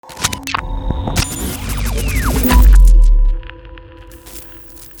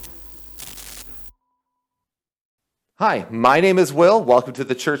Hi, my name is Will. Welcome to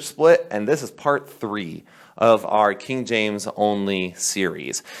the Church Split, and this is part 3 of our King James only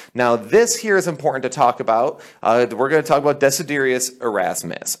series. Now, this here is important to talk about. We're going to talk about Desiderius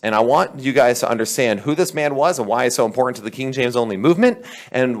Erasmus, and I want you guys to understand who this man was and why it's so important to the King James only movement,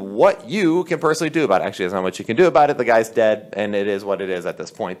 and what you can personally do about it. Actually, there's not much you can do about it. The guy's dead, and it is what it is at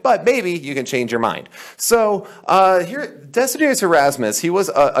this point, but maybe you can change your mind. So, here, Desiderius Erasmus, he was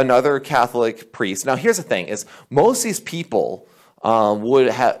another Catholic priest. Now, here's the thing, is most of these people would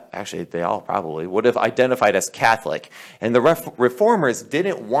have, actually they all probably would have identified as Catholic, and the reformers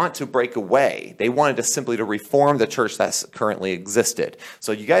didn't want to break away. They wanted to simply to reform the church that currently existed.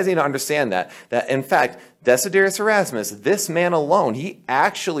 So you guys need to understand that in fact, Desiderius Erasmus, this man alone, he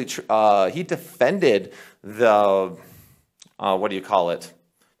actually he defended the what do you call it,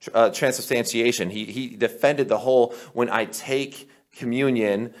 transubstantiation. He defended the whole, when I take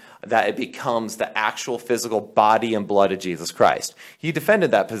communion, that it becomes the actual physical body and blood of Jesus Christ. He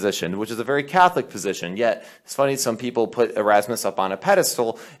defended that position, which is a very Catholic position. Yet, it's funny, some people put Erasmus up on a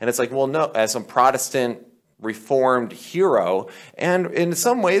pedestal, and it's like, well, no, as some Protestant reformed hero, and in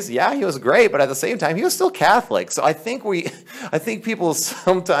some ways, yeah, he was great, but at the same time, he was still Catholic. So I think people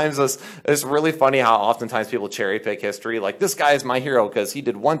sometimes, it's really funny how oftentimes people cherry pick history. Like, this guy is my hero because he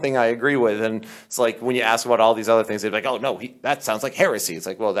did one thing I agree with, and it's like when you ask about all these other things, they're like, oh no, that sounds like heresy. It's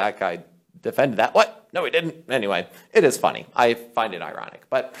like, well, that guy defended that. What? No, he didn't. Anyway, it is funny. I find it ironic.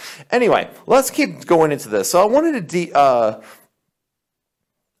 But anyway, let's keep going into this. So I wanted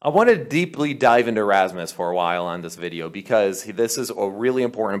to deeply dive into Erasmus for a while on this video because this is a really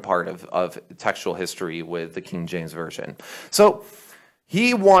important part of textual history with the King James Version. So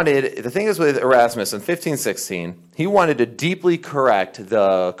the thing is with Erasmus in 1516, he wanted to deeply correct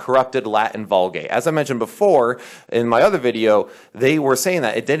the corrupted Latin Vulgate. As I mentioned before in my other video, they were saying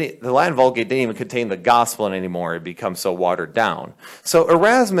that the Latin Vulgate didn't even contain the gospel anymore. It became so watered down. So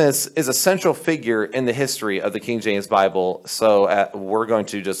Erasmus is a central figure in the history of the King James Bible. So we're going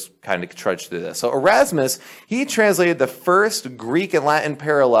to just kind of trudge through this. So Erasmus, he translated the first Greek and Latin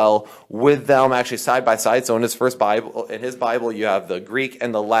parallel with them actually side by side. So in his Bible, you have the Greek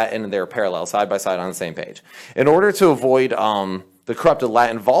and the Latin, and they're parallel side by side on the same page. In order to avoid the corrupted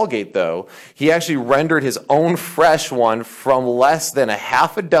Latin Vulgate, though, he actually rendered his own fresh one from less than a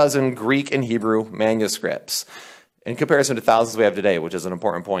half a dozen Greek and Hebrew manuscripts, in comparison to thousands we have today, which is an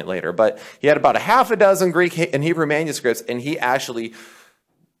important point later. But he had about a half a dozen Greek and Hebrew manuscripts, and he actually,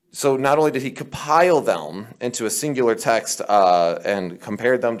 so not only did he compile them into a singular text and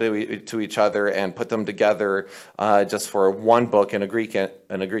compared them to each other and put them together just for one book in a Greek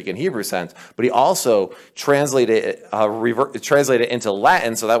and Hebrew sense, but he also translated it into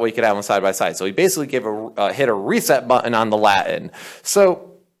Latin so that way he could have them side by side. So he basically hit a reset button on the Latin. So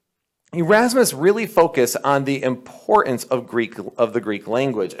Erasmus really focused on the importance of the Greek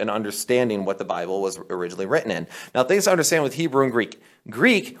language and understanding what the Bible was originally written in. Now, things to understand with Hebrew and Greek.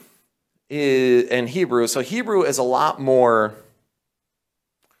 Greek and Hebrew. So Hebrew is a lot more,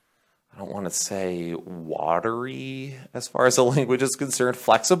 I don't want to say watery as far as the language is concerned,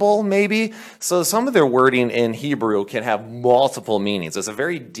 flexible maybe. So some of their wording in Hebrew can have multiple meanings. It's a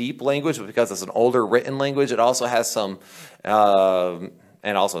very deep language, but because it's an older written language, it also has some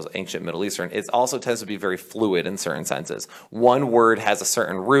and also is ancient Middle Eastern, it also tends to be very fluid in certain senses. One word has a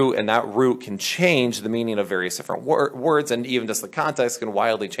certain root, and that root can change the meaning of various different words, and even just the context can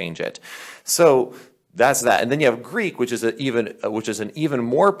wildly change it. So that's that. And then you have Greek, which is an even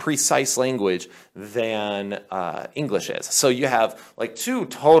more precise language than English is. So you have like two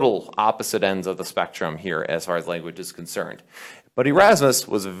total opposite ends of the spectrum here as far as language is concerned. But Erasmus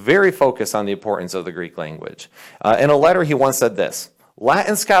was very focused on the importance of the Greek language. In a letter, he once said this: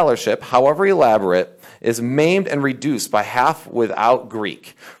 Latin scholarship, however elaborate, is maimed and reduced by half without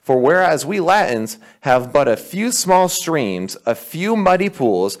Greek. For whereas we Latins have but a few small streams, a few muddy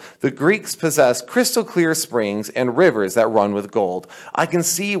pools, the Greeks possess crystal clear springs and rivers that run with gold. I can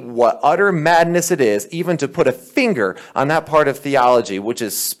see what utter madness it is even to put a finger on that part of theology which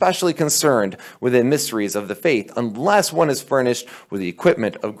is specially concerned with the mysteries of the faith, unless one is furnished with the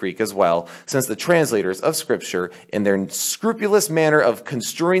equipment of Greek as well, since the translators of Scripture, in their scrupulous manner of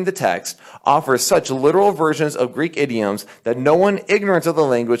construing the text, offer such literal versions of Greek idioms that no one ignorant of the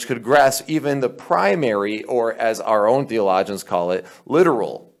language could grasp even the primary, or as our own theologians call it,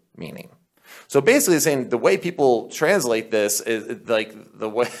 literal meaning. So basically saying the way people translate this is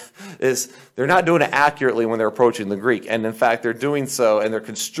they're not doing it accurately when they're approaching the Greek. And in fact, they're doing so and they're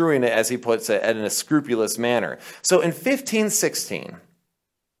construing it, as he puts it, in a scrupulous manner. So in 1516,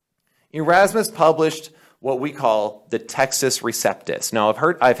 Erasmus published what we call the Textus Receptus. Now,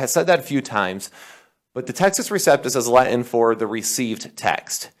 I've said that a few times. But the Textus Receptus is Latin for the received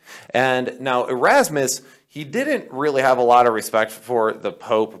text. And now Erasmus, he didn't really have a lot of respect for the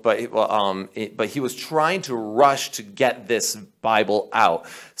Pope, but he was trying to rush to get this Bible out.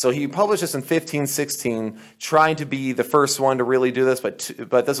 So he published this in 1516, trying to be the first one to really do this,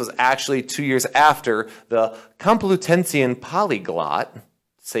 but this was actually 2 years after the Complutensian Polyglot,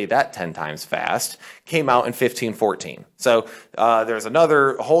 say that 10 times fast, came out in 1514. So there's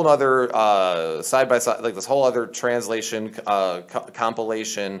a whole other side-by-side, like this whole other translation, a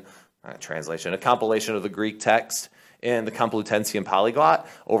compilation of the Greek text in the Complutensian Polyglot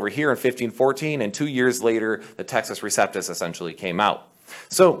over here in 1514, and 2 years later, the Textus Receptus essentially came out.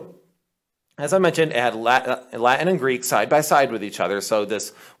 So, as I mentioned, it had Latin and Greek side by side with each other. So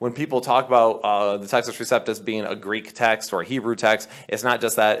when people talk about the Textus Receptus being a Greek text or a Hebrew text, it's not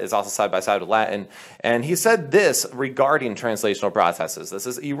just that, it's also side by side with Latin. And he said this regarding translational processes. This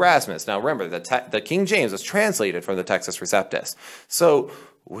is Erasmus. Now remember, the King James was translated from the Textus Receptus. So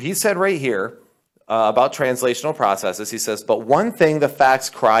he said right here, about translational processes, he says, but one thing the facts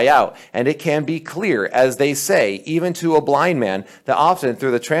cry out, and it can be clear, as they say, even to a blind man, that often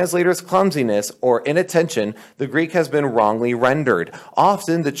through the translator's clumsiness or inattention, the Greek has been wrongly rendered.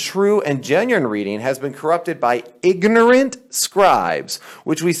 Often the true and genuine reading has been corrupted by ignorant scribes,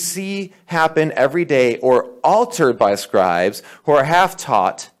 which we see happen every day, or altered by scribes who are half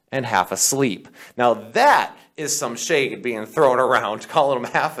taught and half asleep. Now that is some shade being thrown around, calling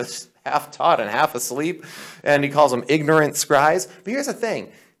them half taught and half asleep, and he calls them ignorant scribes. But here's the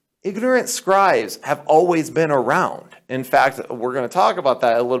thing. Ignorant scribes have always been around. In fact, we're going to talk about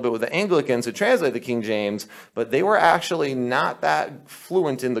that a little bit with the Anglicans who translate the King James, but they were actually not that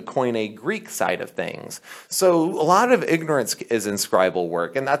fluent in the Koine Greek side of things. So a lot of ignorance is in scribal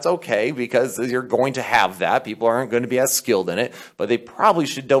work, and that's okay because you're going to have that. People aren't going to be as skilled in it, but they probably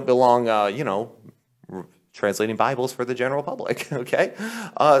don't belong, translating Bibles for the general public, okay?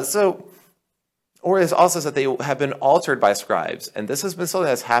 Or it also says that they have been altered by scribes. And this has been something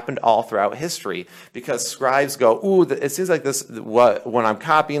that's happened all throughout history because scribes go, ooh, it seems like this, when I'm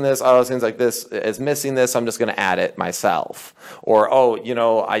copying this, it seems like this is missing this, I'm just going to add it myself. Or,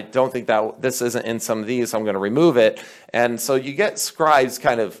 I don't think that this isn't in some of these, so I'm going to remove it. And so you get scribes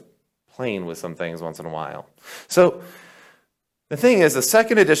kind of playing with some things once in a while. So the thing is, the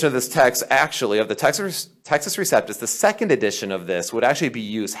second edition of this text, actually, of the Textus Receptus, the second edition of this would actually be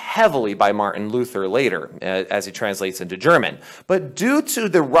used heavily by Martin Luther later as he translates into German. But due to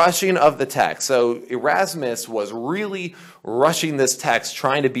the rushing of the text, so Erasmus was really rushing this text,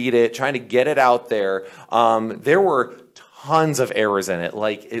 trying to beat it, trying to get it out there. There were tons of errors in it.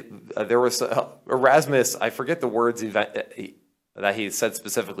 There was Erasmus, I forget the words that he said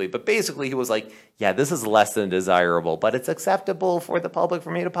specifically, but basically he was like, yeah, this is less than desirable, but it's acceptable for the public for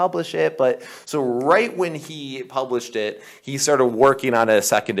me to publish it. But so right when he published it, he started working on a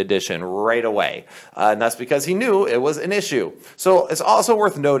second edition right away. And that's because he knew it was an issue. So it's also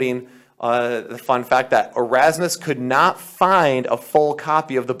worth noting the fun fact that Erasmus could not find a full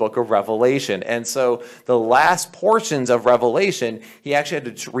copy of the book of Revelation. And so the last portions of Revelation, he actually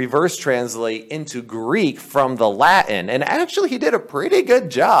had to reverse translate into Greek from the Latin. And actually, he did a pretty good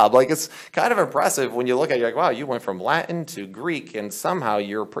job. It's kind of impressive when you look at it, you're like, wow, you went from Latin to Greek, and somehow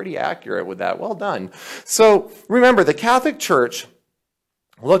you're pretty accurate with that. Well done. So remember, the Catholic Church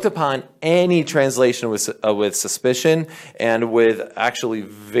looked upon any translation with suspicion and with actually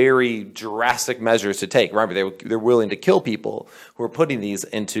very drastic measures to take. Remember, they're willing to kill people who are putting these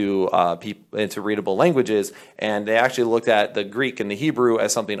into readable languages, and they actually looked at the Greek and the Hebrew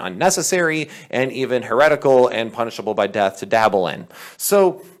as something unnecessary and even heretical and punishable by death to dabble in.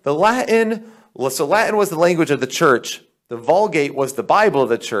 So Latin was the language of the church. The Vulgate was the Bible of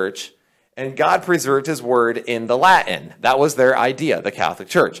the church. And God preserved his word in the Latin. That was their idea, the Catholic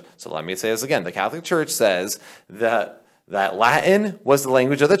Church. So let me say this again. The Catholic Church says that Latin was the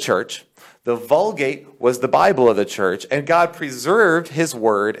language of the church, the Vulgate was the Bible of the church, and God preserved his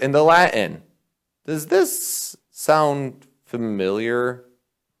word in the Latin. Does this sound familiar?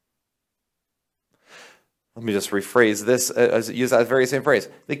 Let me just rephrase this, use that very same phrase.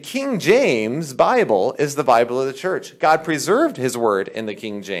 The King James Bible is the Bible of the church. God preserved his word in the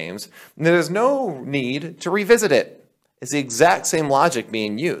King James, and there's no need to revisit it. It's the exact same logic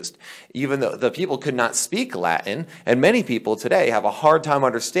being used. Even though the people could not speak Latin, and many people today have a hard time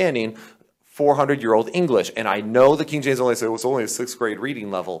understanding 400-year-old English. And I know the King James only said it was only a 6th grade reading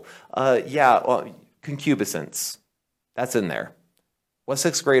level. Concupiscence. That's in there. What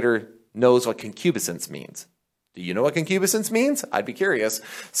 6th grader knows what concupiscence means? Do you know what concupiscence means? I'd be curious.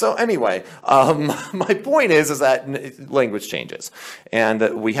 So anyway, my point is that language changes,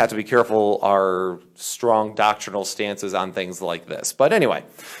 and we have to be careful our strong doctrinal stances on things like this. But anyway,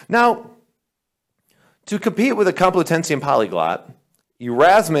 now to compete with a Complutensian polyglot,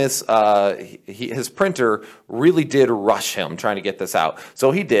 Erasmus, his printer really did rush him trying to get this out.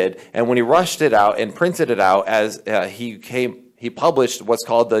 So he did, and when he rushed it out and printed it out, as he published what's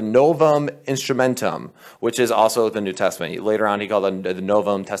called the Novum Instrumentum, which is also the New Testament. Later on, he called it the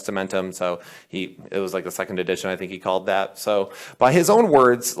Novum Testamentum. So it was like the second edition, I think he called that. So by his own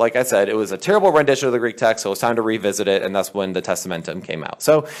words, like I said, it was a terrible rendition of the Greek text. So it was time to revisit it, and that's when the Testamentum came out.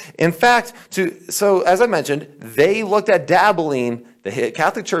 So in fact, as I mentioned, they looked at dabbling. The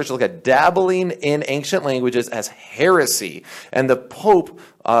Catholic Church looked at dabbling in ancient languages as heresy, and the Pope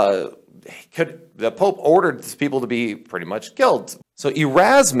ordered people to be pretty much killed. So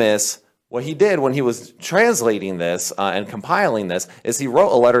Erasmus, what he did when he was translating this and compiling this is he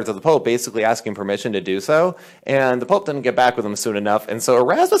wrote a letter to the Pope basically asking permission to do so, and the Pope didn't get back with him soon enough, and so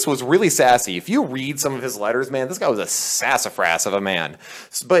Erasmus was really sassy. If you read some of his letters, man, this guy was a sassafras of a man.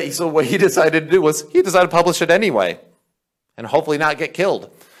 So what he decided to do was he decided to publish it anyway, and hopefully not get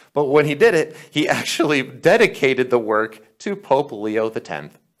killed. But when he did it, he actually dedicated the work to Pope Leo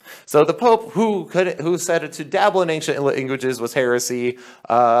X. So the Pope, who said to dabble in ancient languages was heresy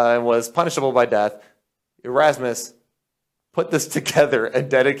and was punishable by death, Erasmus put this together and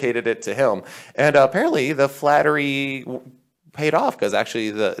dedicated it to him. And apparently the flattery paid off, because actually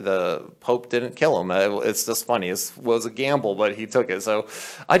the Pope didn't kill him. It's just funny. It was a gamble, but he took it. So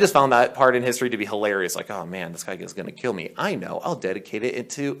I just found that part in history to be hilarious. Like, oh man, this guy is going to kill me. I know. I'll dedicate it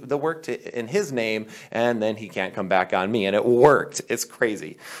into the work in his name, and then he can't come back on me. And it worked. It's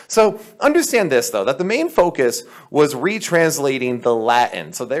crazy. So understand this, though, that the main focus was retranslating the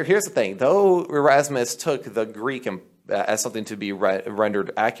Latin. So here's the thing. Though Erasmus took the Greek and as something to be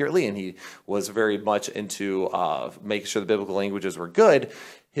rendered accurately, and he was very much into making sure the biblical languages were good,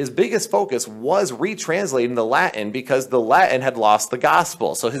 his biggest focus was retranslating the Latin, because the Latin had lost the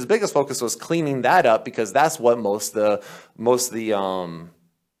gospel. So his biggest focus was cleaning that up, because that's what most of the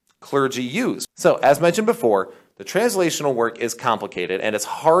clergy use. So as mentioned before, the translational work is complicated, and it's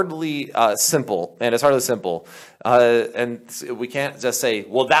hardly simple. And we can't just say,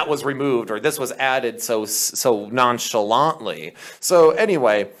 well, that was removed or this was added so nonchalantly. So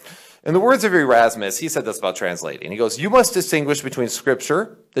anyway, in the words of Erasmus, he said this about translating. He goes, "You must distinguish between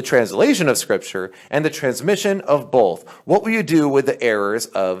Scripture, the translation of Scripture, and the transmission of both. What will you do with the errors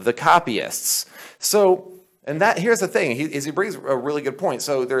of the copyists?" So, and here's the thing. He brings a really good point.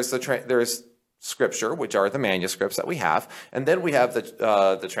 So there's Scripture, which are the manuscripts that we have, and then we have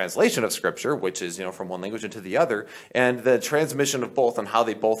the translation of Scripture, which is from one language into the other, and the transmission of both and how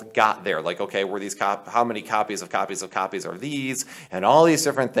they both got there. Like, okay, were these how many copies are these, and all these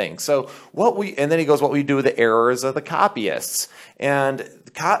different things. So and then he goes, what we do with the errors of the copyists, and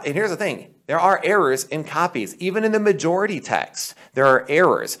here's the thing. There are errors in copies. Even in the majority text, there are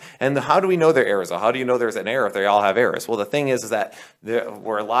errors. And how do we know they're errors? Or how do you know there's an error if they all have errors? Well, the thing is that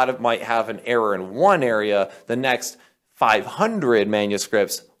where a lot of might have an error in one area, the next 500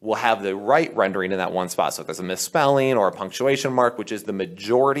 manuscripts will have the right rendering in that one spot. So if there's a misspelling or a punctuation mark, which is the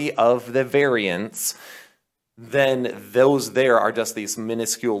majority of the variants, then those there are just these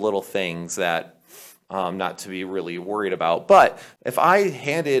minuscule little things that not to be really worried about. But if I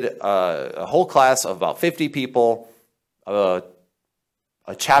handed a whole class of about 50 people a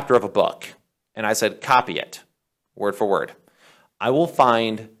chapter of a book, and I said, copy it, word for word, I will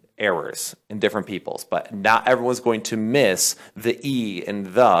find errors in different people's, but not everyone's going to miss the E and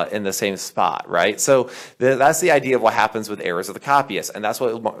the in the same spot, right? So that's the idea of what happens with errors of the copyists, and that's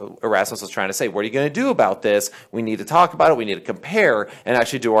what Erasmus was trying to say. What are you going to do about this? We need to talk about it. We need to compare and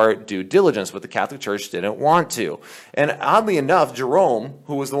actually do our due diligence, but the Catholic Church didn't want to. And oddly enough, Jerome,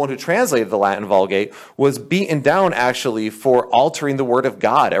 who was the one who translated the Latin Vulgate, was beaten down actually for altering the Word of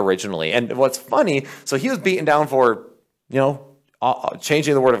God originally. And what's funny, so he was beaten down for,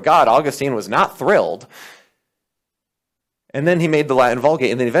 changing the Word of God. Augustine was not thrilled. And then he made the Latin Vulgate,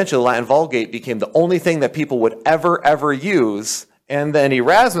 and then eventually the Latin Vulgate became the only thing that people would ever use. And then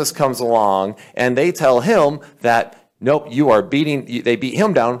Erasmus comes along, and they tell him that, nope, they beat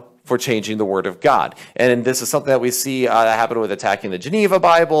him down for changing the Word of God. And this is something that we see that happened with attacking the Geneva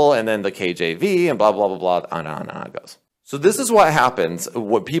Bible, and then the KJV, and blah, blah, blah, blah, on and on it goes. So this is what happens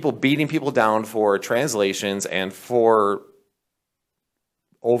with people beating people down for translations and for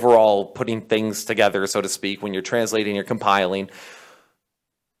overall putting things together, so to speak, when you're translating, you're compiling.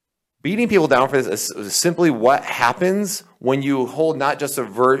 Beating people down for this is simply what happens when you hold not just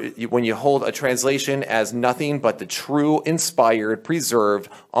when you hold a translation as nothing but the true, inspired, preserved,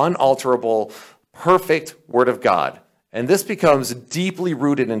 unalterable, perfect Word of God. And this becomes deeply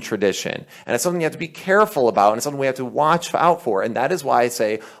rooted in tradition. And it's something you have to be careful about, and it's something we have to watch out for. And that is why I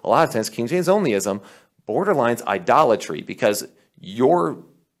say a lot of times King James onlyism borderlines idolatry, because your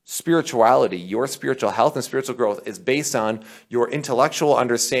spirituality, your spiritual health and spiritual growth is based on your intellectual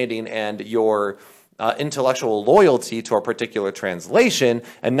understanding and your intellectual loyalty to a particular translation,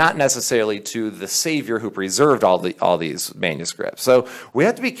 and not necessarily to the Savior who preserved all these manuscripts. So we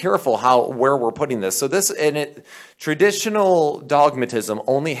have to be careful where we're putting this. So traditional dogmatism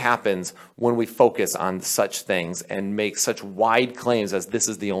only happens when we focus on such things and make such wide claims as this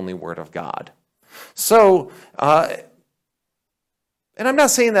is the only Word of God. So, and I'm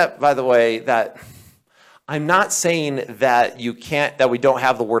not saying that, by the way, that I'm not saying that that we don't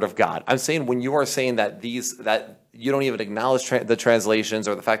have the Word of God. I'm saying when you are saying that you don't even acknowledge the translations,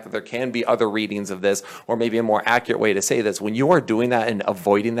 or the fact that there can be other readings of this, or maybe a more accurate way to say this, when you are doing that and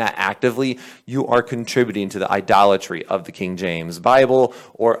avoiding that actively, you are contributing to the idolatry of the King James Bible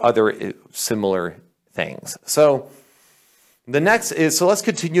or other similar things. So the next is, so let's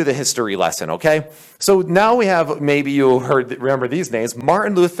continue the history lesson, okay? So now we have, maybe you remember these names,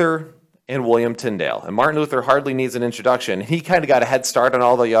 Martin Luther and William Tyndale. And Martin Luther hardly needs an introduction. He kind of got a head start on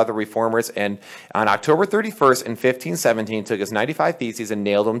all the other reformers, and on October 31st in 1517 took his 95 Theses and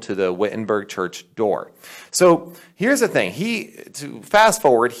nailed them to the Wittenberg church door. So here's the thing. To fast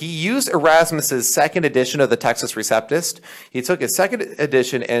forward, he used Erasmus's second edition of the Textus Receptus. He took his second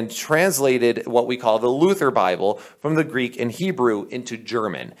edition and translated what we call the Luther Bible from the Greek and Hebrew into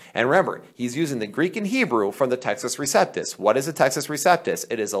German. And remember, he's using the Greek and Hebrew from the Textus Receptus. What is a Textus Receptus?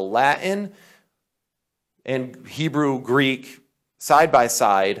 It is a Latin and Hebrew, Greek,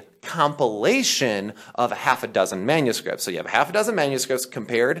 side-by-side compilation of a half a dozen manuscripts. So you have half a dozen manuscripts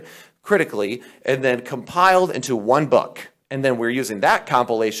compared critically and then compiled into one book. And then we're using that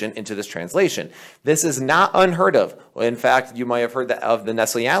compilation into this translation. This is not unheard of. In fact, you might have heard of the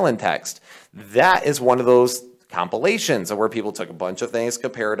Nestle Allen text. That is one of those compilations where people took a bunch of things,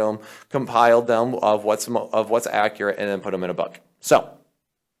 compared them, compiled them of what's accurate, and then put them in a book. So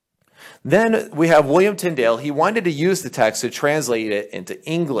then we have William Tyndale. He wanted to use the text to translate it into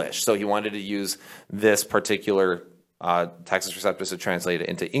English. So he wanted to use this particular Textus Receptus to translate it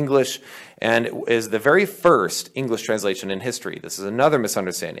into English, and it is the very first English translation in history. This is another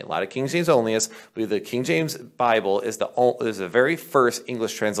misunderstanding. A lot of King James onlyists believe the King James Bible is the very first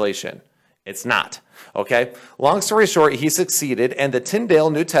English translation. It's not. Okay? Long story short, he succeeded, and the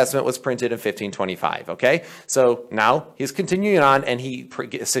Tyndale New Testament was printed in 1525. Okay? So now he's continuing on, and he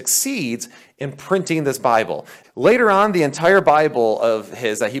succeeds in printing this Bible. Later on, the entire Bible of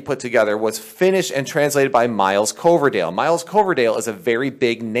his that he put together was finished and translated by Miles Coverdale. Miles Coverdale is a very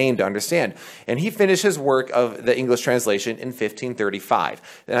big name to understand, and he finished his work of the English translation in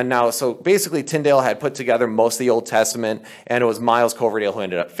 1535. And now, so basically, Tyndale had put together most of the Old Testament, and it was Miles Coverdale who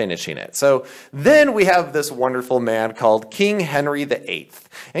ended up finishing it. So then we have this wonderful man called King Henry VIII.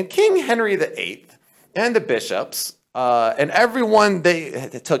 And King Henry VIII and the bishops and everyone,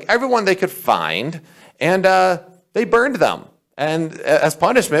 they took everyone they could find, and they burned them, and as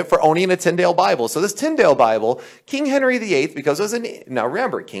punishment for owning a Tyndale Bible. So this Tyndale Bible, King Henry VIII, because it was now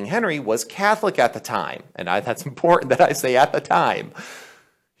remember, King Henry was Catholic at the time, and that's important that I say at the time.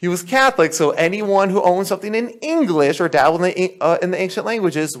 He was Catholic, so anyone who owned something in English or dabbled in the ancient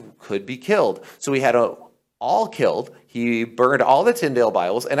languages could be killed. So he had all killed. He burned all the Tyndale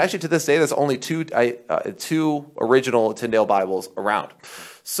Bibles, and actually to this day, there's only two original Tyndale Bibles around.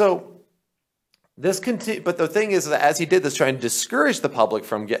 So but the thing is that as he did this, trying to discourage the public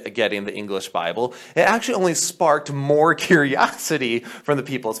from getting the English Bible, it actually only sparked more curiosity from the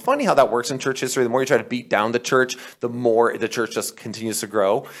people. It's funny how that works in church history. The more you try to beat down the church, the more the church just continues to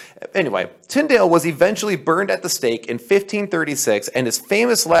grow. Anyway, Tyndale was eventually burned at the stake in 1536, and his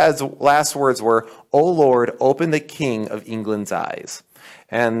famous last words were, "O Lord, open the King of England's eyes."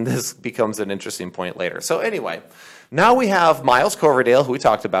 And this becomes an interesting point later. So anyway, now we have Miles Coverdale, who we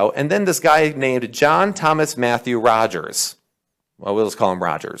talked about, and then this guy named John Thomas Matthew Rogers. Well, we'll just call him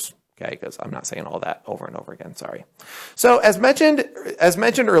Rogers, okay, because I'm not saying all that over and over again, sorry. So as mentioned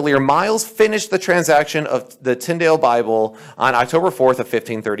earlier, Miles finished the transaction of the Tyndale Bible on October 4th of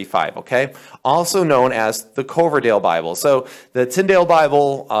 1535, okay? Also known as the Coverdale Bible. So the Tyndale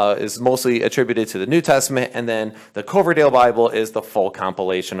Bible is mostly attributed to the New Testament, and then the Coverdale Bible is the full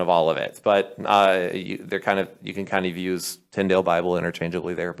compilation of all of it. But you can kind of use Tyndale Bible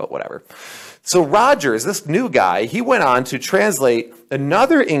interchangeably there, but whatever. So Rogers, this new guy, he went on to translate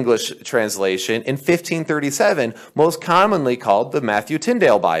another English English translation in 1537, most commonly called the Matthew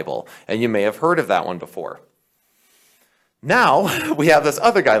Tyndale Bible. And you may have heard of that one before. Now, we have this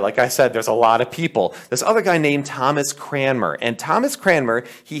other guy. Like I said, there's a lot of people. This other guy named Thomas Cranmer. And Thomas Cranmer,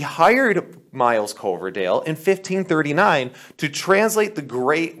 he hired Miles Coverdale in 1539 to translate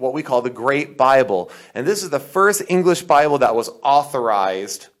what we call the Great Bible. And this is the first English Bible that was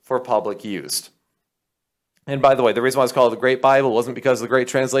authorized for public use. And by the way, the reason why it's called the Great Bible wasn't because of the great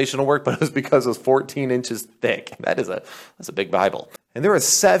translational work, but it was because it was 14 inches thick. That's a big Bible. And there were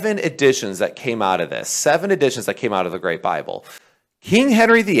 7 editions that came out of this. 7 editions that came out of the Great Bible. King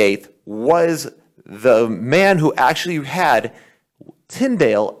Henry VIII was the man who actually had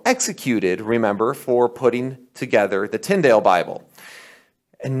Tyndale executed, remember, for putting together the Tyndale Bible.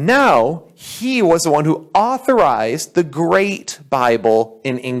 And now he was the one who authorized the Great Bible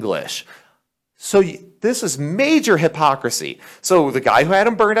in English. So this is major hypocrisy. So the guy who had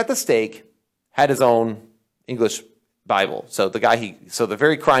him burned at the stake had his own English Bible. So the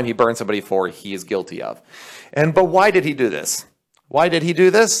very crime he burned somebody for, he is guilty of. But why did he do this? Why did he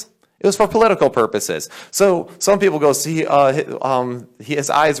do this? It was for political purposes. So some people go, see, his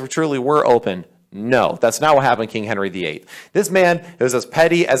eyes truly were open. No, that's not what happened to King Henry VIII. This man is as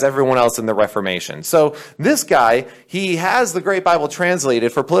petty as everyone else in the Reformation. So this guy, he has the Great Bible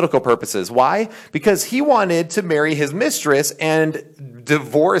translated for political purposes. Why? Because he wanted to marry his mistress and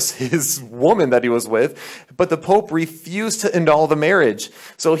divorce his woman that he was with, but the Pope refused to annul the marriage.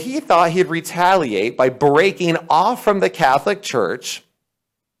 So he thought he'd retaliate by breaking off from the Catholic Church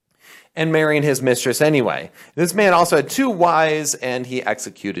and marrying his mistress anyway. This man also had 2 wives, and he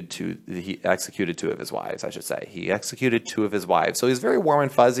executed 2 of his wives, I should say. He executed 2 of his wives. So he's very warm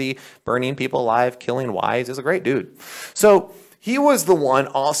and fuzzy, burning people alive, killing wives. He's a great dude. So he was the one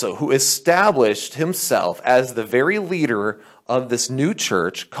also who established himself as the very leader of this new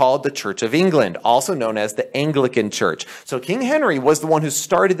church called the Church of England, also known as the Anglican Church. So King Henry was the one who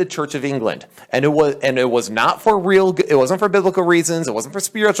started the Church of England, and it was not for it wasn't for biblical reasons, it wasn't for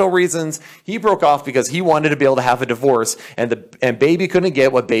spiritual reasons. He broke off because he wanted to be able to have a divorce, and baby couldn't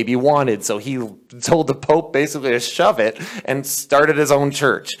get what baby wanted, so he told the Pope basically to shove it and started his own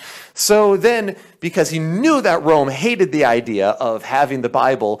church. So then, because he knew that Rome hated the idea of having the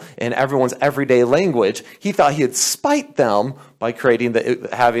Bible in everyone's everyday language, he thought he'd spite them by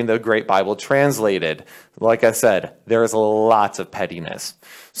having the Great Bible translated. Like I said, there is lots of pettiness.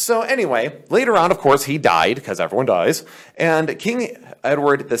 So anyway, later on, of course, he died, because everyone dies, and King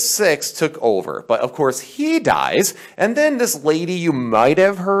Edward VI took over. But of course, he dies, and then this lady you might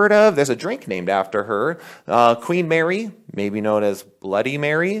have heard of, there's a drink named after her, Queen Mary, maybe known as Bloody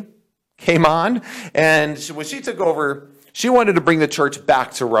Mary, came on, and when she took over, she wanted to bring the church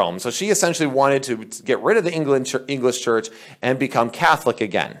back to Rome. So she essentially wanted to get rid of the English church and become Catholic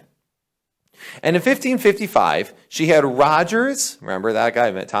again. And in 1555, she had Rogers, remember that guy,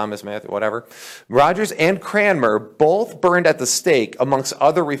 Thomas, Matthew, whatever, Rogers and Cranmer both burned at the stake amongst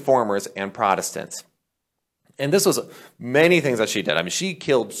other reformers and Protestants. And this was many things that she did. I mean, she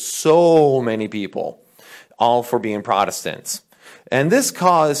killed so many people, all for being Protestants. And this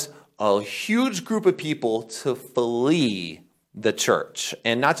caused a huge group of people to flee the church,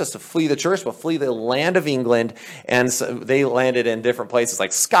 and not just to flee the church, but flee the land of England. And so they landed in different places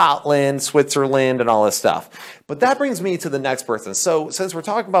like Scotland, Switzerland, and all this stuff. But that brings me to the next person. So since we're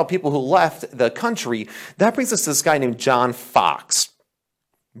talking about people who left the country, that brings us to this guy named John Fox.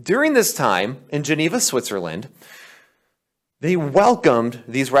 During this time in Geneva, Switzerland, they welcomed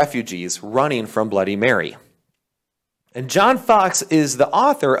these refugees running from Bloody Mary. And John Fox is the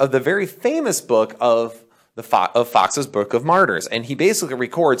author of the very famous book of Fox's Book of Martyrs. And he basically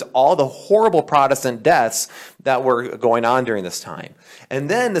records all the horrible Protestant deaths that were going on during this time. And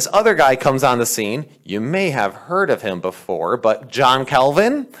then this other guy comes on the scene. You may have heard of him before, but John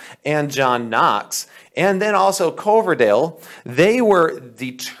Calvin and John Knox, and then also Coverdale, they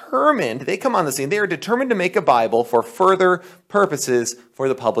come on the scene, they are determined to make a Bible for further purposes for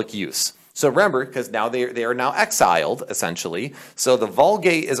the public use. So remember, because now they are now exiled, essentially. So the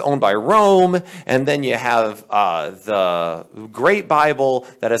Vulgate is owned by Rome, and then you have the Great Bible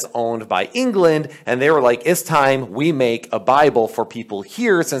that is owned by England, and they were like, it's time we make a Bible for people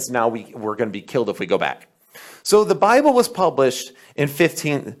here, since now we're going to be killed if we go back. So the Bible was published in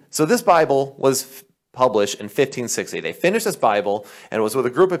this Bible was published in 1560. They finished this Bible, and it was with a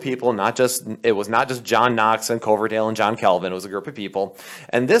group of people, it was not just John Knox and Coverdale and John Calvin, it was a group of people.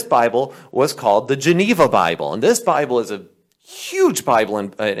 And this Bible was called the Geneva Bible. And this Bible is a huge Bible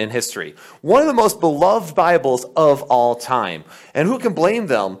in history. One of the most beloved Bibles of all time. And who can blame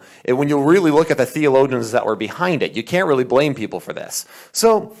them when you really look at the theologians that were behind it? You can't really blame people for this.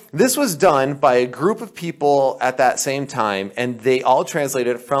 So this was done by a group of people at that same time, and they all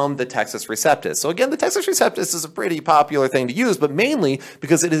translated from the Textus Receptus. So again, the Textus Receptus is a pretty popular thing to use, but mainly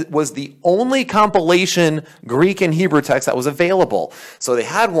because was the only compilation Greek and Hebrew text that was available. So they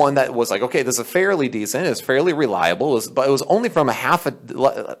had one that was like, okay, this is fairly decent, it's fairly reliable, but it was only from a half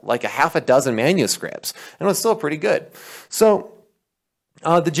a dozen manuscripts, and it was still pretty good. So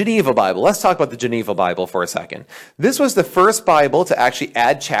the Geneva Bible. Let's talk about the Geneva Bible for a second. This was the first Bible to actually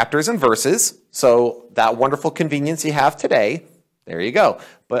add chapters and verses. So that wonderful convenience you have today, there you go.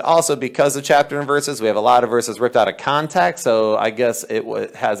 But also because of chapter and verses, we have a lot of verses ripped out of context. So I guess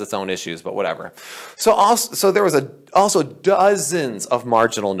it has its own issues, but whatever. So there was also dozens of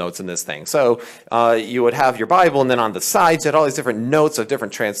marginal notes in this thing. So you would have your Bible, and then on the sides, you had all these different notes of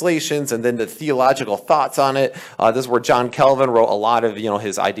different translations, and then the theological thoughts on it. This is where John Calvin wrote a lot of,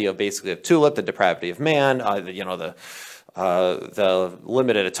 his idea of basically of tulip, the depravity of man, the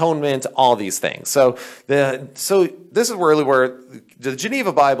limited atonement, all these things. So this is really where the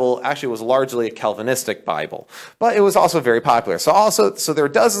Geneva Bible actually was largely a Calvinistic Bible, but it was also very popular. So there were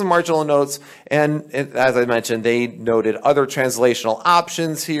dozens of marginal notes, and as I mentioned, they noted other translational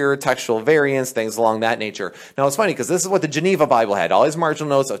options here, textual variants, things along that nature. Now it's funny because this is what the Geneva Bible had, all these marginal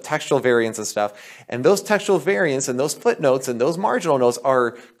notes of textual variants and stuff, and those textual variants and those footnotes and those marginal notes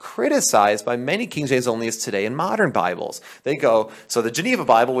are criticized by many King James onlyists today in modern Bibles. They go, so the Geneva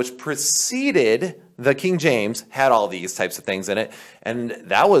Bible, which preceded the King James, had all these types of things in it, and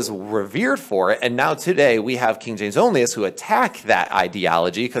that was revered for it. And now today we have King James onlyists who attack that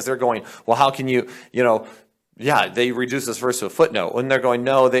ideology because they're going, well, how can you, they reduce this verse to a footnote. When they're going,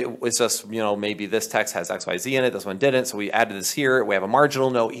 no, it's just, maybe this text has X, Y, Z in it, this one didn't, so we added this here. We have a marginal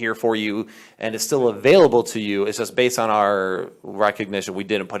note here for you, and it's still available to you. It's just based on our recognition, we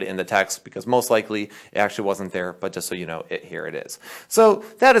didn't put it in the text because most likely it actually wasn't there, but just so you know, here it is. So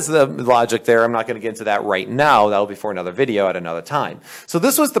that is the logic there. I'm not going to get into that right now. That will be for another video at another time. So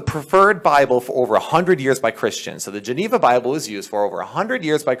this was the preferred Bible for over 100 years by Christians. So the Geneva Bible was used for over 100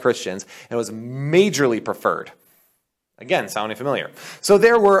 years by Christians, and was majorly preferred. Again, sounding familiar. So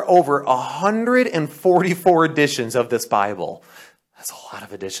there were over 144 editions of this Bible. That's a lot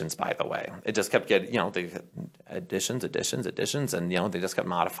of editions, by the way. It just kept getting, they additions, and, they just kept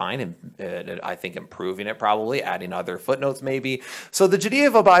modifying and I think improving it probably, adding other footnotes maybe. So the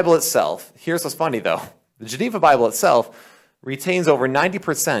Geneva Bible itself, here's what's funny though. The Geneva Bible itself retains over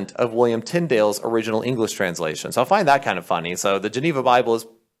 90% of William Tyndale's original English translation. So I find that kind of funny. So the Geneva Bible is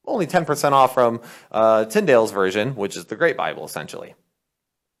only 10% off from Tyndale's version, which is the Great Bible, essentially.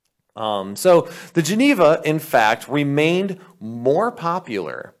 So the Geneva, in fact, remained more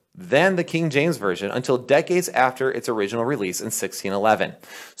popular than the King James Version until decades after its original release in 1611.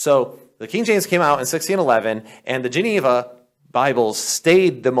 So the King James came out in 1611, and the Geneva Bible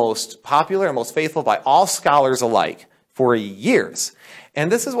stayed the most popular and most faithful by all scholars alike for years. And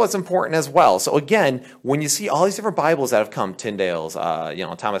this is what's important as well. So again, when you see all these different Bibles that have come, Tyndale's,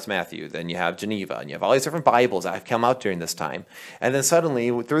 Thomas Matthew, then you have Geneva, and you have all these different Bibles that have come out during this time. And then suddenly,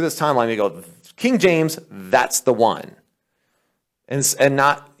 through this timeline, we go, King James, that's the one. And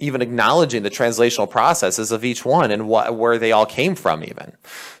not even acknowledging the translational processes of each one and where they all came from even.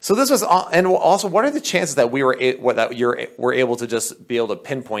 So this was, and also, what are the chances that we're able to just be able to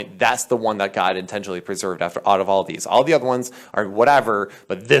pinpoint that's the one that God intentionally preserved out of all these? All the other ones are whatever,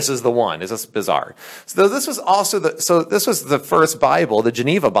 but this is the one. It's just bizarre. So this was the first Bible. The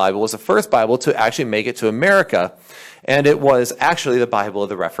Geneva Bible was the first Bible to actually make it to America, and it was actually the Bible of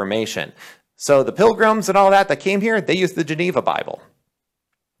the Reformation. So the Pilgrims and all that came here, they used the Geneva Bible.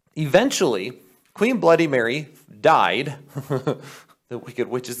 Eventually, Queen Bloody Mary died. The Wicked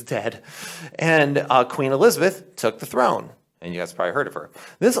Witch is dead. And Queen Elizabeth took the throne. And you guys probably heard of her.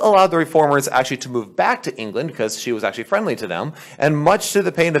 This allowed the reformers actually to move back to England because she was actually friendly to them, and much to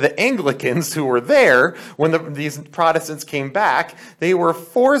the pain of the Anglicans who were there when these Protestants came back, they were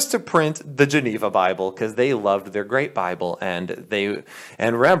forced to print the Geneva Bible because they loved their great Bible. And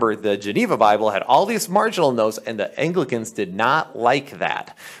remember, the Geneva Bible had all these marginal notes, and the Anglicans did not like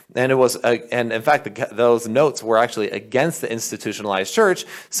that. And it was, and in fact, those notes were actually against the institutionalized church,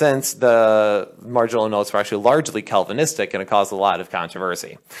 since the marginal notes were actually largely Calvinistic, and it caused a lot of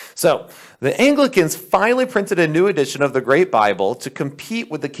controversy. So the Anglicans finally printed a new edition of the Great Bible to compete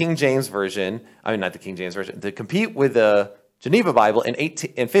with the King James Version. I mean, not the King James Version, to compete with the Geneva Bible in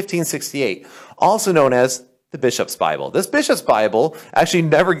 1568, also known as the Bishop's Bible. This Bishop's Bible actually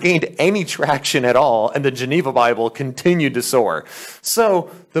never gained any traction at all, and the Geneva Bible continued to soar. So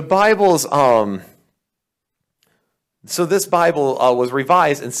the Bible's So this Bible was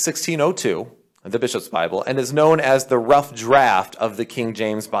revised in 1602, the Bishop's Bible, and is known as the rough draft of the King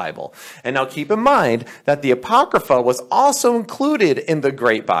James Bible. And now keep in mind that the Apocrypha was also included in the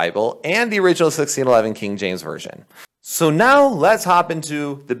Great Bible and the original 1611 King James Version. So now let's hop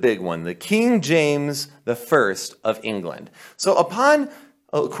into the big one, the King James I of England. So upon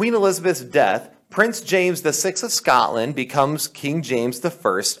Queen Elizabeth's death, Prince James VI of Scotland becomes King James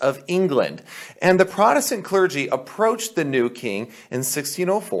I of England. And the Protestant clergy approached the new king in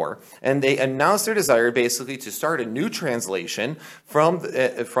 1604, and they announced their desire basically to start a new translation from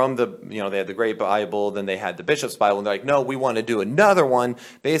the they had the Great Bible, then they had the Bishop's Bible, and they're like, no, we want to do another one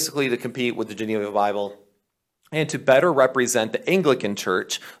basically to compete with the Geneva Bible and to better represent the Anglican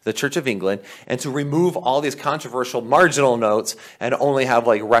Church, the Church of England, and to remove all these controversial marginal notes and only have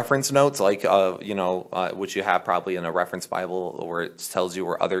like reference notes, like which you have probably in a reference Bible where it tells you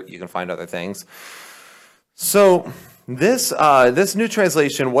where you can find other things. So this new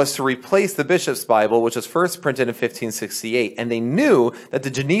translation was to replace the Bishop's Bible, which was first printed in 1568, and they knew that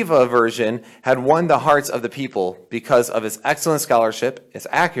the Geneva version had won the hearts of the people because of its excellent scholarship, its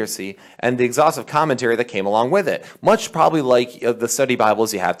accuracy, and the exhaustive commentary that came along with it. Much probably like the study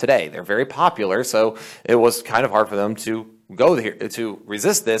Bibles you have today. They're very popular, so it was kind of hard for them to go here to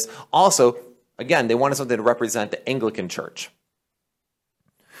resist this. Also, again, they wanted something to represent the Anglican Church.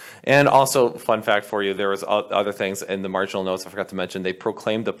 And also, fun fact for you, there was other things in the marginal notes I forgot to mention. They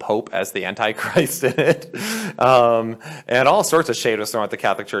proclaimed the Pope as the Antichrist in it. And all sorts of shade was thrown at the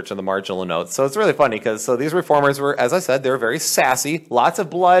Catholic Church in the marginal notes. So it's really funny because these reformers were, as I said, they were very sassy. Lots of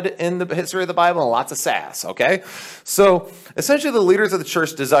blood in the history of the Bible and lots of sass, okay? So essentially the leaders of the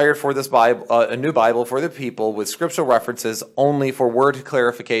church desired for this Bible, a new Bible for the people with scriptural references only for word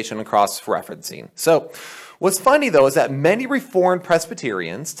clarification and cross-referencing. So what's funny, though, is that many Reformed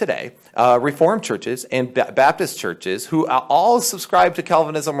Presbyterians today, Reformed churches and Baptist churches, who all subscribe to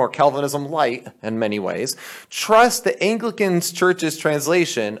Calvinism or Calvinism light in many ways, trust the Anglican Church's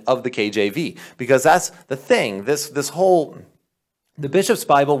translation of the KJV, because that's the thing. The Bishop's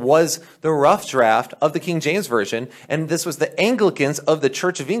Bible was the rough draft of the King James Version, and this was the Anglicans of the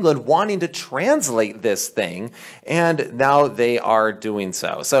Church of England wanting to translate this thing, and now they are doing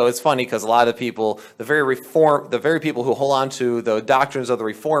so. So it's funny because a lot of people, the very people who hold on to the doctrines of the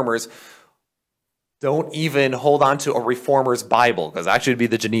Reformers, don't even hold on to a Reformer's Bible, because actually it would be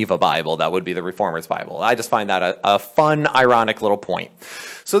the Geneva Bible that would be the Reformer's Bible. I just find that a fun, ironic little point.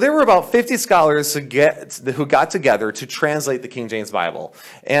 So there were about 50 scholars who got together to translate the King James Bible,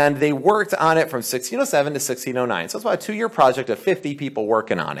 and they worked on it from 1607 to 1609. So it's about a 2-year project of 50 people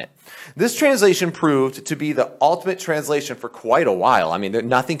working on it. This translation proved to be the ultimate translation for quite a while. I mean,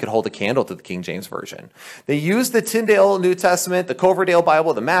 nothing could hold a candle to the King James Version. They used the Tyndale New Testament, the Coverdale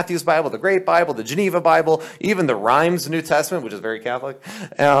Bible, the Matthew's Bible, the Great Bible, the Geneva Bible, even the Rhymes New Testament, which is very Catholic,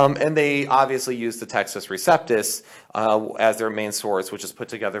 and they obviously used the Textus Receptus as their main source, which is put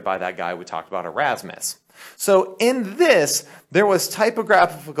together by that guy we talked about, Erasmus. So in this, there was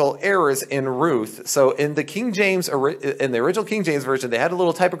typographical errors in Ruth. So in the in the original King James Version, they had a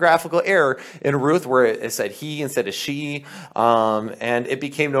little typographical error in Ruth where it said he instead of she, and it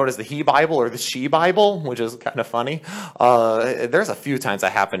became known as the He Bible or the She Bible, which is kind of funny. There's a few times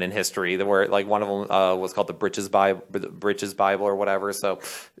that happened in history where like one of them was called the Britches Bible or whatever. So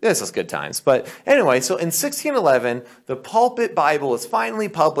this is good times. But anyway, so in 1611, the Pulpit Bible was finally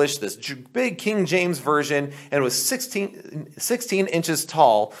published, this big King James Version, and it was 16 inches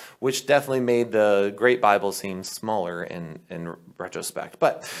tall, which definitely made the Great Bible seem smaller in retrospect.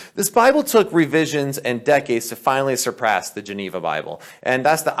 But this Bible took revisions and decades to finally surpass the Geneva Bible. And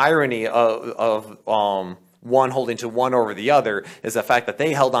that's the irony of one holding to one over the other, is the fact that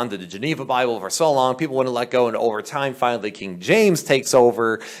they held on to the Geneva Bible for so long, people wouldn't let go, and over time, finally, King James takes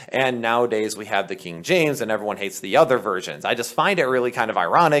over, and nowadays we have the King James, and everyone hates the other versions. I just find it really kind of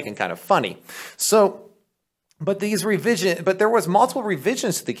ironic and kind of funny. So, but there was multiple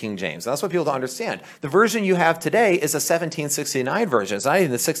revisions to the King James. That's what people don't understand. The version you have today is a 1769 version. It's not even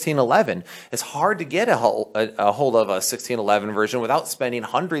the 1611. It's hard to get a hold of a 1611 version without spending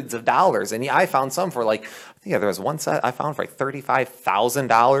hundreds of dollars. And I found some for like, I think there was one set I found for like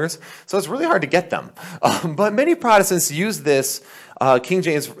 $35,000. So it's really hard to get them. But many Protestants use this the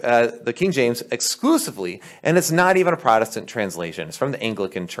King James exclusively, and it's not even a Protestant translation. It's from the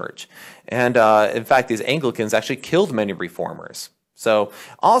Anglican Church. And in fact, these Anglicans actually killed many reformers. So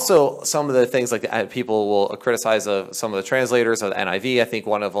also some of the things like people will criticize of some of the translators of the NIV. I think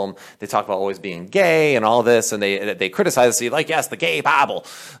one of them, they talk about always being gay and all this, and they criticize it, like, yes, the gay Bible.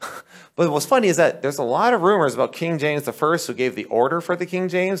 But what's funny is that there's a lot of rumors about King James I, who gave the order for the King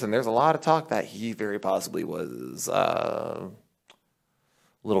James, and there's a lot of talk that he very possibly was a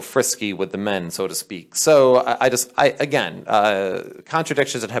little frisky with the men, so to speak. So again,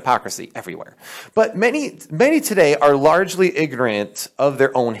 contradictions and hypocrisy everywhere. But many today are largely ignorant of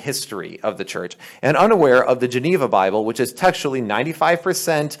their own history of the church and unaware of the Geneva Bible, which is textually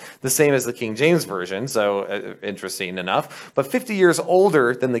 95% the same as the King James Version, so interesting enough, but 50 years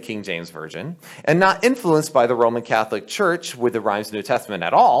older than the King James Version, and not influenced by the Roman Catholic Church with the Rhymes New Testament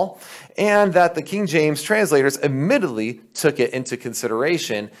at all, and that the King James translators admittedly took it into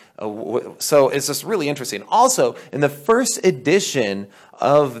consideration. So it's just really interesting. Also, in the first edition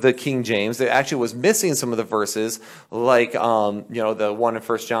of the King James, there actually was missing some of the verses, like the one in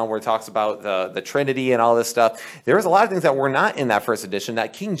 1 John where it talks about the Trinity and all this stuff. There was a lot of things that were not in that first edition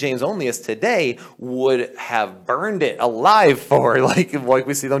that King James onlyists today would have burned it alive for, like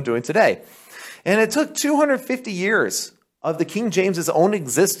we see them doing today. And it took 250 years of the King James's own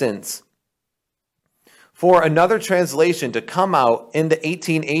existence for another translation to come out in the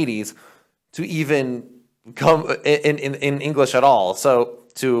 1880s to even come in English at all, so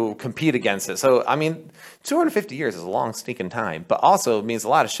to compete against it. So, I mean, 250 years is a long stinking time, but also means a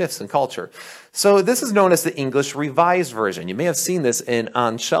lot of shifts in culture. So this is known as the English Revised Version. You may have seen this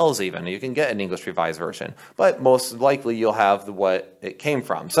on shelves even. You can get an English Revised Version, but most likely you'll have what it came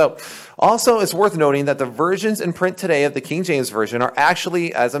from. So also it's worth noting that the versions in print today of the King James Version are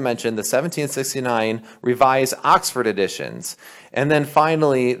actually, as I mentioned, the 1769 Revised Oxford editions. And then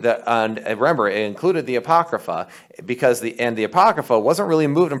finally, remember, it included the Apocrypha, because the Apocrypha wasn't really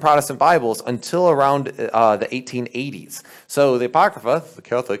moved in Protestant Bibles until around the 1880s. So the Apocrypha, the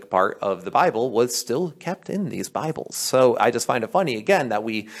Catholic part of the Bible, was still kept in these Bibles. So I just find it funny, again,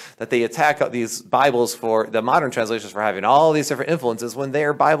 that they attack these Bibles, for the modern translations, for having all these different influences when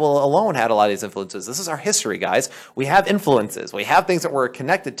their Bible alone had a lot of these influences. This is our history, guys. We have influences. We have things that we're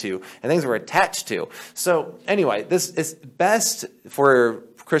connected to and things that we're attached to. So anyway, this is best for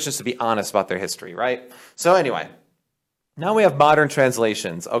Christians to be honest about their history, right? So anyway, now we have modern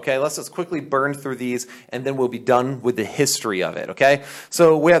translations. Okay, let's just quickly burn through these, and then we'll be done with the history of it. Okay,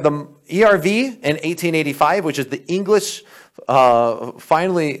 so we have the ERV in 1885, which is the English. England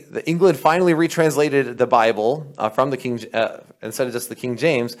finally retranslated the Bible from the King instead of just the King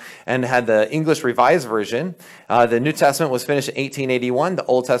James, and had the English Revised Version. The New Testament was finished in 1881. The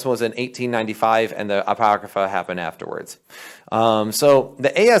Old Testament was in 1895, and the Apocrypha happened afterwards. So the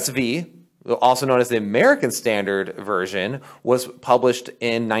ASV, also known as the American Standard Version, was published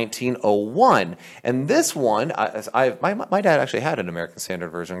in 1901. And this one, my dad actually had an American Standard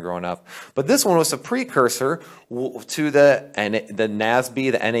Version growing up, but this one was a precursor to the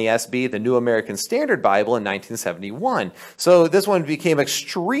NASB, the NASB, the New American Standard Bible in 1971. So this one became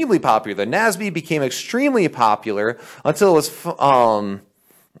extremely popular. The NASB became extremely popular until it was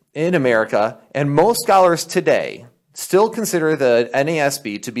in America, and most scholars today still consider the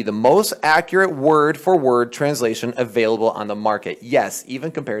NASB to be the most accurate word-for-word translation available on the market. Yes,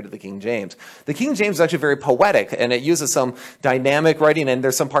 even compared to the King James. The King James is actually very poetic, and it uses some dynamic writing, and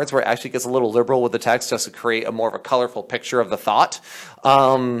there's some parts where it actually gets a little liberal with the text just to create a more of a colorful picture of the thought.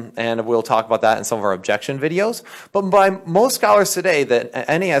 And we'll talk about that in some of our objection videos. But by most scholars today, the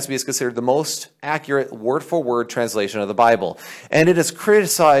NASB is considered the most accurate word-for-word translation of the Bible. And it is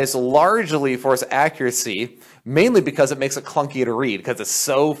criticized largely for its accuracy, mainly because it makes it clunky to read, because it's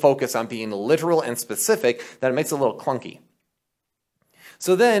so focused on being literal and specific that it makes it a little clunky.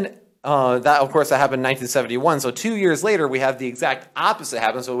 So then, that happened in 1971. So 2 years later, we have the exact opposite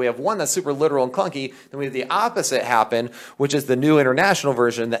happen. So we have one that's super literal and clunky. Then we have the opposite happen, which is the New International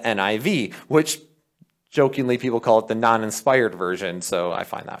Version, the NIV, which jokingly people call it the non-inspired version. So I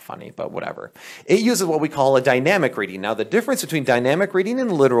find that funny, but whatever. It uses what we call a dynamic reading. Now, the difference between dynamic reading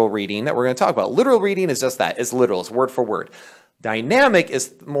and literal reading that we're going to talk about. Literal reading is just that. It's literal. It's word for word. Dynamic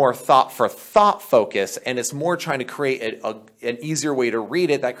is more thought for thought focus, and it's more trying to create an easier way to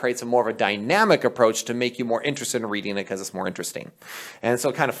read it that creates a more of a dynamic approach to make you more interested in reading it because it's more interesting. And so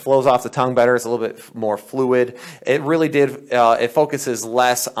it kind of flows off the tongue better. It's a little bit more fluid. It really it focuses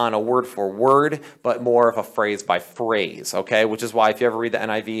less on a word for word, but more of a phrase by phrase, okay? Which is why if you ever read the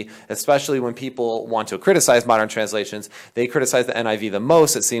NIV, especially when people want to criticize modern translations, they criticize the NIV the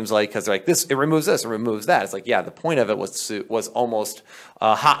most, it seems like, because they're like, it removes this, it removes that. It's like, yeah, the point of it was almost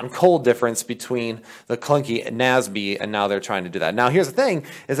a hot and cold difference between the clunky NASB, and now they're trying to do that. Now, here's the thing,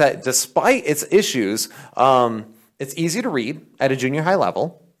 is that despite its issues, It's easy to read at a junior high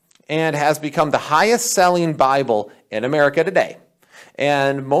level and has become the highest selling Bible in America today.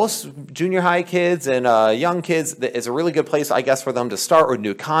 And most junior high kids and young kids, it's a really good place, I guess, for them to start, or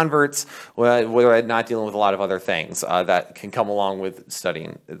new converts, where they're not dealing with a lot of other things that can come along with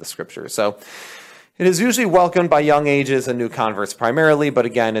studying the scriptures. So it is usually welcomed by young ages and new converts primarily, but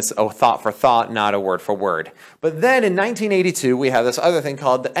again, it's a thought for thought, not a word for word. But then in 1982, we have this other thing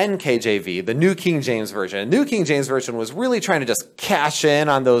called the NKJV, the New King James Version. The New King James Version was really trying to just cash in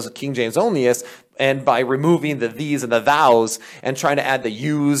on those King James onlyists, and by removing the these and the thous and trying to add the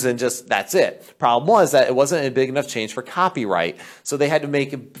yous and just that's it. Problem was that it wasn't a big enough change for copyright, so they had to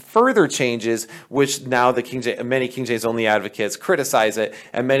make further changes, which now many King James only advocates criticize it,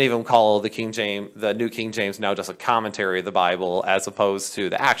 and many of them call the New King James now just a commentary of the Bible as opposed to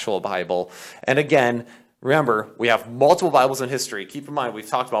the actual Bible. And again, remember, we have multiple Bibles in history. Keep in mind, we've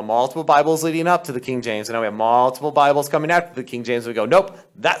talked about multiple Bibles leading up to the King James, and now we have multiple Bibles coming after the King James, and we go, nope,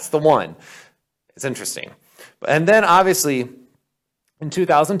 that's the one. It's interesting. And then obviously in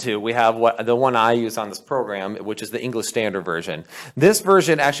 2002, we have the one I use on this program, which is the English Standard Version. This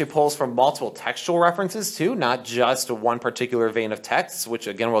version actually pulls from multiple textual references too, not just one particular vein of texts, which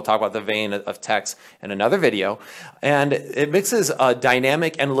again, we'll talk about the vein of text in another video. And it mixes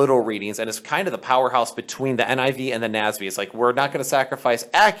dynamic and literal readings, and it's kind of the powerhouse between the NIV and the NASB. It's like, we're not going to sacrifice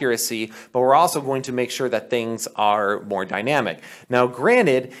accuracy, but we're also going to make sure that things are more dynamic. Now,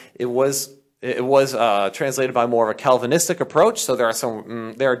 granted, it was translated by more of a Calvinistic approach, so there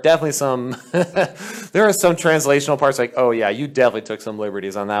are definitely some there are some translational parts like, oh yeah, you definitely took some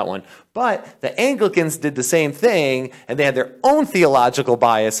liberties on that one. But the Anglicans did the same thing, and they had their own theological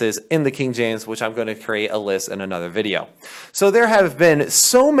biases in the King James, which I'm going to create a list in another video. So there have been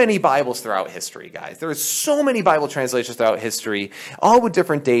so many Bibles throughout history, guys. There are so many Bible translations throughout history, all with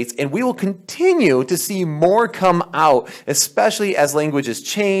different dates, and we will continue to see more come out, especially as languages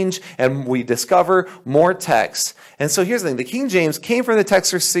change and we discover more texts. And so here's the thing. The King James came from the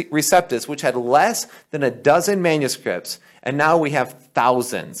Textus Receptus, which had less than a dozen manuscripts, and now we have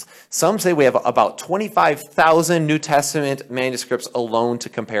thousands. Some say we have about 25,000 New Testament manuscripts alone to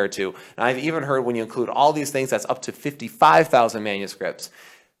compare to. And I've even heard when you include all these things, that's up to 55,000 manuscripts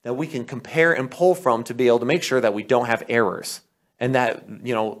that we can compare and pull from to be able to make sure that we don't have errors. And that,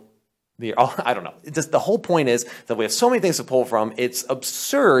 I don't know. The whole point is that we have so many things to pull from. It's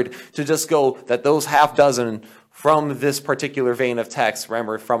absurd to just go that those half dozen from this particular vein of text,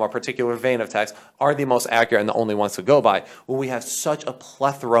 remember, from a particular vein of text, are the most accurate and the only ones to go by. Well, we have such a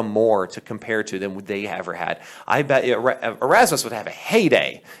plethora more to compare to than they ever had. I bet Erasmus would have a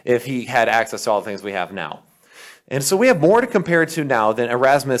heyday if he had access to all the things we have now. And so we have more to compare to now than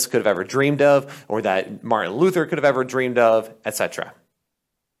Erasmus could have ever dreamed of, or that Martin Luther could have ever dreamed of, etc.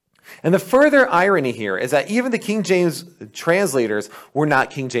 And the further irony here is that even the King James translators were not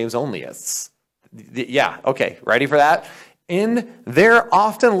King James onlyists. Yeah, okay, ready for that? They're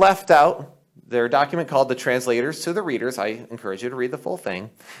often left out, their document called The Translators to the Readers, I encourage you to read the full thing,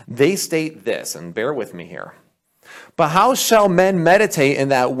 they state this, and bear with me here. But how shall men meditate in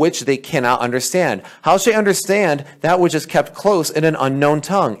that which they cannot understand? How shall they understand that which is kept close in an unknown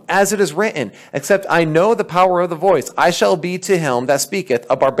tongue? As it is written, except I know the power of the voice, I shall be to him that speaketh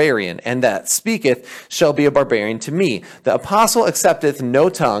a barbarian, and that speaketh shall be a barbarian to me. The apostle accepteth no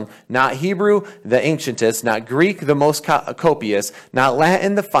tongue, not Hebrew the ancientest, not Greek the most copious, not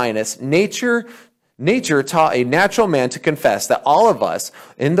Latin the finest. Nature taught a natural man to confess that all of us,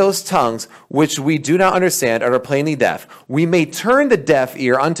 in those tongues which we do not understand, are plainly deaf. We may turn the deaf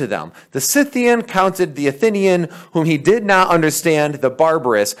ear unto them. The Scythian counted the Athenian, whom he did not understand, the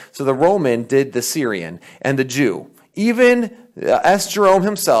barbarous, so the Roman did the Syrian, and the Jew. Even S. Jerome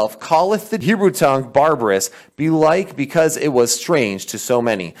himself calleth the Hebrew tongue barbarous, belike because it was strange to so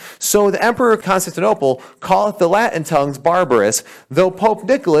many. So the Emperor of Constantinople calleth the Latin tongues barbarous, though Pope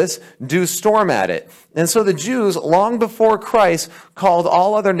Nicholas do storm at it. And so the Jews, long before Christ, called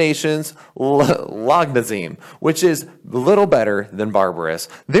all other nations lognazim, which is little better than barbarous.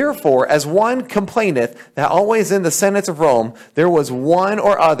 Therefore, as one complaineth that always in the Senate of Rome there was one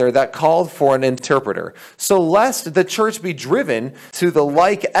or other that called for an interpreter. So lest the church be driven to the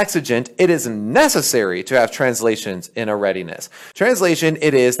like exigent, it is necessary to have translations in a readiness. Translation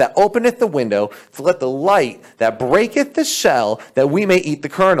it is that openeth the window to let the light that breaketh the shell, that we may eat the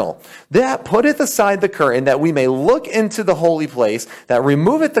kernel. That putteth aside the curtain, that we may look into the holy place, that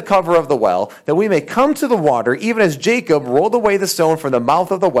removeth the cover of the well, that we may come to the water, even as Jacob rolled away the stone from the mouth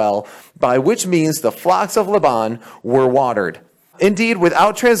of the well, by which means the flocks of Laban were watered. Indeed,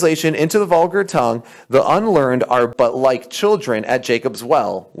 without translation into the vulgar tongue, the unlearned are but like children at Jacob's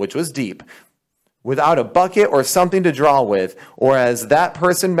well, which was deep, without a bucket or something to draw with, or as that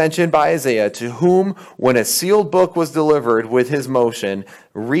person mentioned by Isaiah, to whom when a sealed book was delivered with his motion,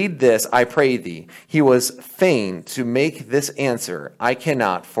 read this, I pray thee. He was fain to make this answer, I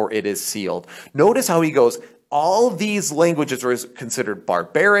cannot, for it is sealed. Notice how he goes, all these languages are considered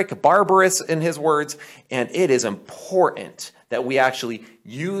barbaric, barbarous in his words, and it is important that we actually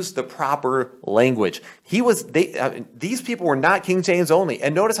use the proper language. These people were not King James only.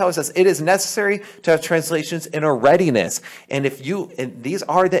 And notice how it says, it is necessary to have translations in a readiness. And these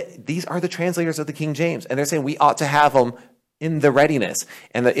are the translators of the King James. And they're saying we ought to have them in the readiness.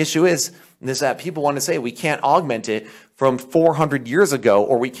 And the issue is that people want to say we can't augment it from 400 years ago,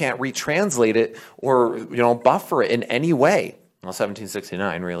 or we can't retranslate it or, buffer it in any way. Well,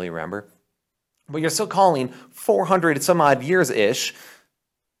 1769, really, remember? But you're still calling 400 some odd years-ish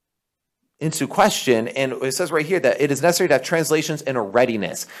into question, and it says right here that it is necessary to have translations in a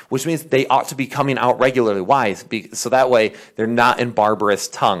readiness, which means they ought to be coming out regularly. Why? So that way they're not in barbarous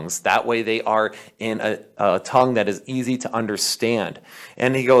tongues. That way they are in a tongue that is easy to understand.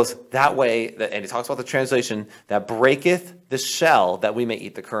 And he goes that way, and he talks about the translation that breaketh the shell that we may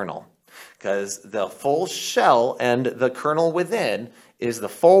eat the kernel. Because the full shell and the kernel within is the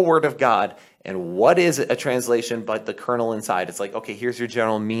full word of God. And what is a translation but the kernel inside? It's like, okay, here's your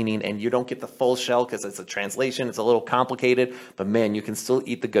general meaning, and you don't get the full shell because it's a translation. It's a little complicated, but man, you can still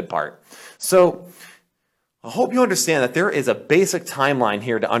eat the good part. So I hope you understand that there is a basic timeline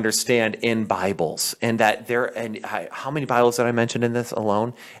here to understand in Bibles, and how many Bibles did I mention in this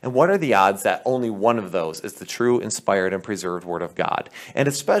alone? And what are the odds that only one of those is the true, inspired, and preserved Word of God? And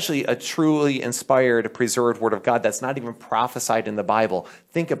especially a truly inspired, preserved Word of God that's not even prophesied in the Bible.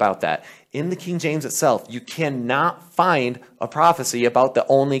 Think about that. In the King James itself, you cannot find a prophecy about the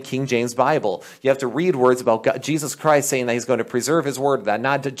only King James Bible. You have to read words about God, Jesus Christ saying that he's going to preserve his word, that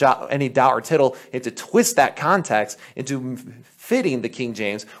not to jot any dot or tittle. You have to twist that context into fitting the King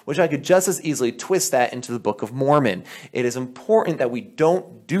James, which I could just as easily twist that into the Book of Mormon. It is important that we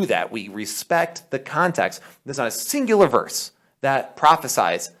don't do that. We respect the context. There's not a singular verse that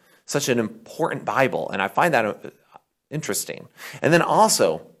prophesies such an important Bible, and I find that interesting. And then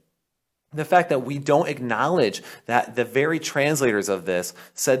also, the fact that we don't acknowledge that the very translators of this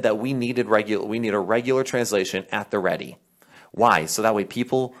said that we need a regular translation at the ready. Why? So that way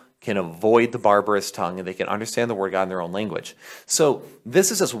people can avoid the barbarous tongue and they can understand the word of God in their own language. So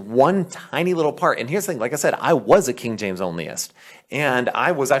this is just one tiny little part. And here's the thing, like I said, I was a King James onlyist. And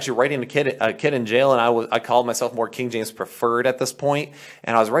I was actually writing a kid in jail, and I called myself more King James preferred at this point.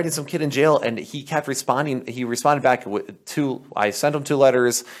 And I was writing some kid in jail, and he kept responding. He responded back with I sent him 2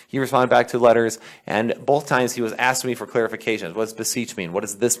 letters. He responded back 2 letters. And both times he was asking me for clarifications. What does beseech mean? What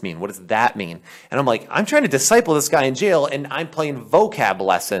does this mean? What does that mean? And I'm like, I'm trying to disciple this guy in jail, and I'm playing vocab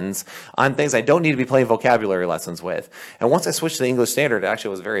lessons on things I don't need to be playing vocabulary lessons with. And once I switched to the English Standard, it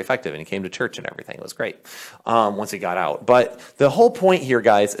actually was very effective, and he came to church and everything. It was great once he got out. But the whole point here,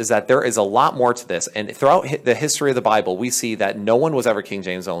 guys, is that there is a lot more to this. And throughout the history of the Bible, we see that no one was ever King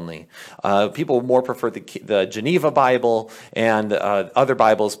James only. People more preferred the Geneva Bible and other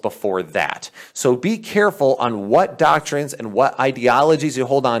Bibles before that. So be careful on what doctrines and what ideologies you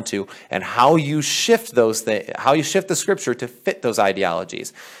hold on to, and how you shift those things, how you shift the Scripture to fit those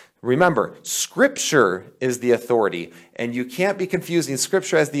ideologies. Remember, Scripture is the authority, and you can't be confusing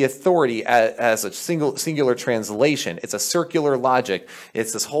Scripture as the authority as a singular translation. It's a circular logic.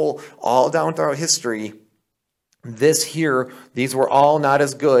 It's this whole, all down throughout history, these were all not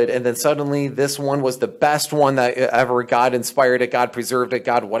as good, and then suddenly this one was the best one that ever, God inspired it, God preserved it,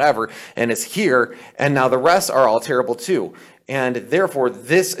 God whatever, and it's here, and now the rest are all terrible too. And therefore,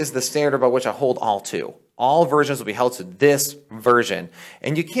 this is the standard by which I hold all to. All versions will be held to this version.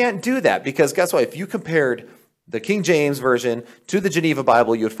 And you can't do that because guess what? If you compared the King James Version to the Geneva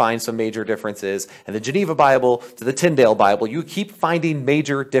Bible, you would find some major differences. And the Geneva Bible to the Tyndale Bible, you keep finding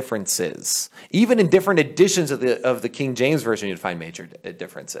major differences. Even in different editions of the King James Version, you'd find major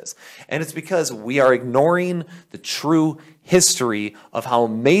differences. And it's because we are ignoring the true history of how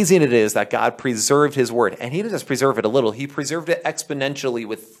amazing it is that God preserved his word. And he didn't just preserve it a little, he preserved it exponentially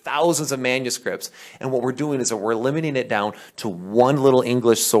with thousands of manuscripts. And what we're doing is that we're limiting it down to one little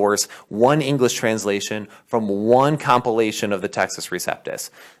English source, one English translation from one compilation of the Textus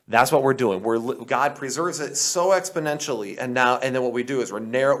Receptus. That's what we're doing. God preserves it so exponentially, and then what we do is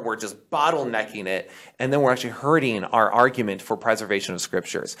we're just bottlenecking it, and then we're actually hurting our argument for preservation of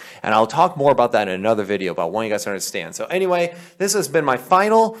scriptures. And I'll talk more about that in another video about wanting you guys to understand. So anyway, anyway, this has been my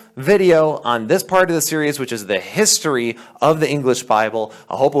final video on this part of the series, which is the history of the English Bible.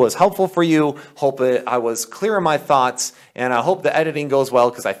 I hope it was helpful for you. I was clear in my thoughts, and I hope the editing goes well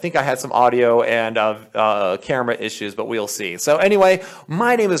because I think I had some audio and camera issues, but we'll see. So anyway,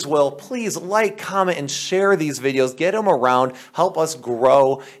 my name is Will. Please like, comment, and share these videos. Get them around. Help us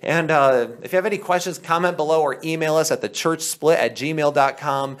grow. And if you have any questions, comment below or email us at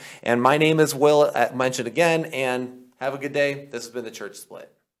thechurchsplit@gmail.com. And my name is Will, mentioned again, and have a good day. This has been The Church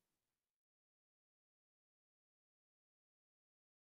Split.